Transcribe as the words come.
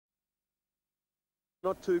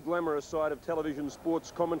Not too glamorous side of television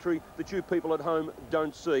sports commentary that you people at home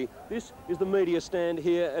don't see. This is the media stand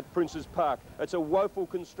here at Princes Park. It's a woeful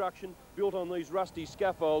construction built on these rusty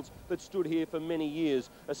scaffolds that stood here for many years.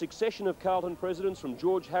 A succession of Carlton presidents from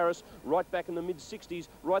George Harris right back in the mid-60s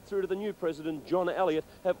right through to the new president John Elliott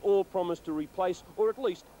have all promised to replace or at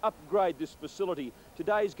least upgrade this facility.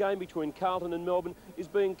 Today's game between Carlton and Melbourne is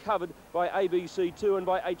being covered by ABC2 and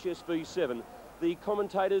by HSV7. The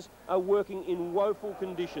commentators are working in woeful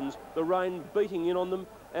conditions, the rain beating in on them,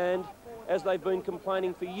 and as they've been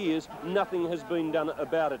complaining for years, nothing has been done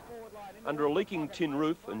about it. Under a leaking tin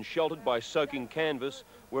roof and sheltered by soaking canvas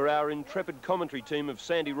were our intrepid commentary team of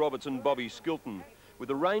Sandy Roberts and Bobby Skilton. With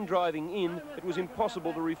the rain driving in, it was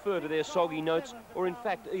impossible to refer to their soggy notes or in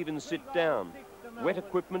fact even sit down. Wet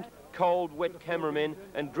equipment, cold, wet cameramen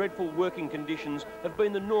and dreadful working conditions have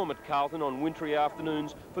been the norm at Carlton on wintry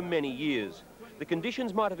afternoons for many years. The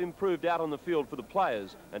conditions might have improved out on the field for the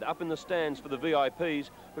players and up in the stands for the VIPs,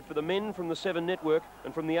 but for the men from the 7 Network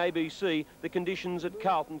and from the ABC, the conditions at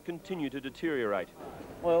Carlton continue to deteriorate.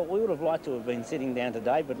 Well, we would have liked to have been sitting down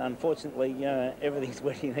today, but unfortunately, everything's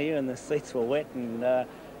wet in here and the seats were wet. And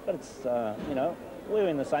but it's, we're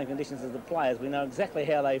in the same conditions as the players. We know exactly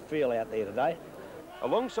how they feel out there today.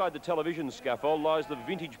 Alongside the television scaffold lies the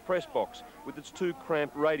vintage press box with its 2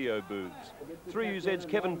 cramped radio booths. 3UZ's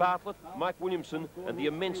Kevin Bartlett, Mike Williamson and the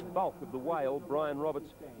immense bulk of the whale, Brian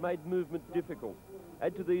Roberts, made movement difficult.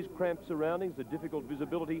 Add to these cramped surroundings the difficult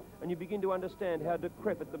visibility and you begin to understand how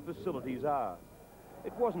decrepit the facilities are.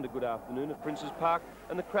 It wasn't a good afternoon at Princes Park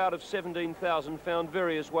and the crowd of 17,000 found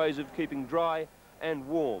various ways of keeping dry and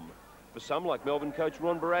warm. For some, like Melbourne coach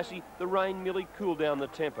Ron Barassi, the rain merely cooled down the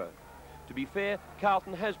temper. To be fair,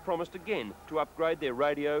 Carlton has promised again to upgrade their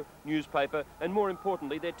radio, newspaper and more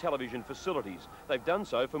importantly their television facilities. They've done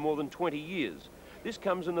so for more than 20 years. This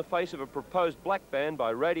comes in the face of a proposed black ban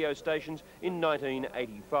by radio stations in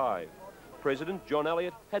 1985. President John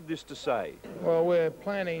Elliott had this to say. Well, we're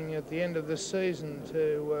planning at the end of this season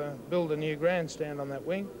to build a new grandstand on that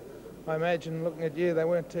wing. I imagine, looking at you, they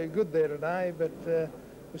weren't too good there today, but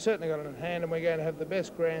we've certainly got it in hand and we're going to have the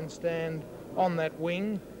best grandstand on that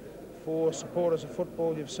wing for supporters of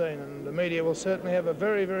football you've seen, and the media will certainly have a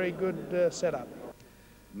very, very good setup.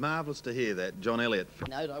 Marvellous to hear that, John Elliott.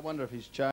 I wonder if he's changed.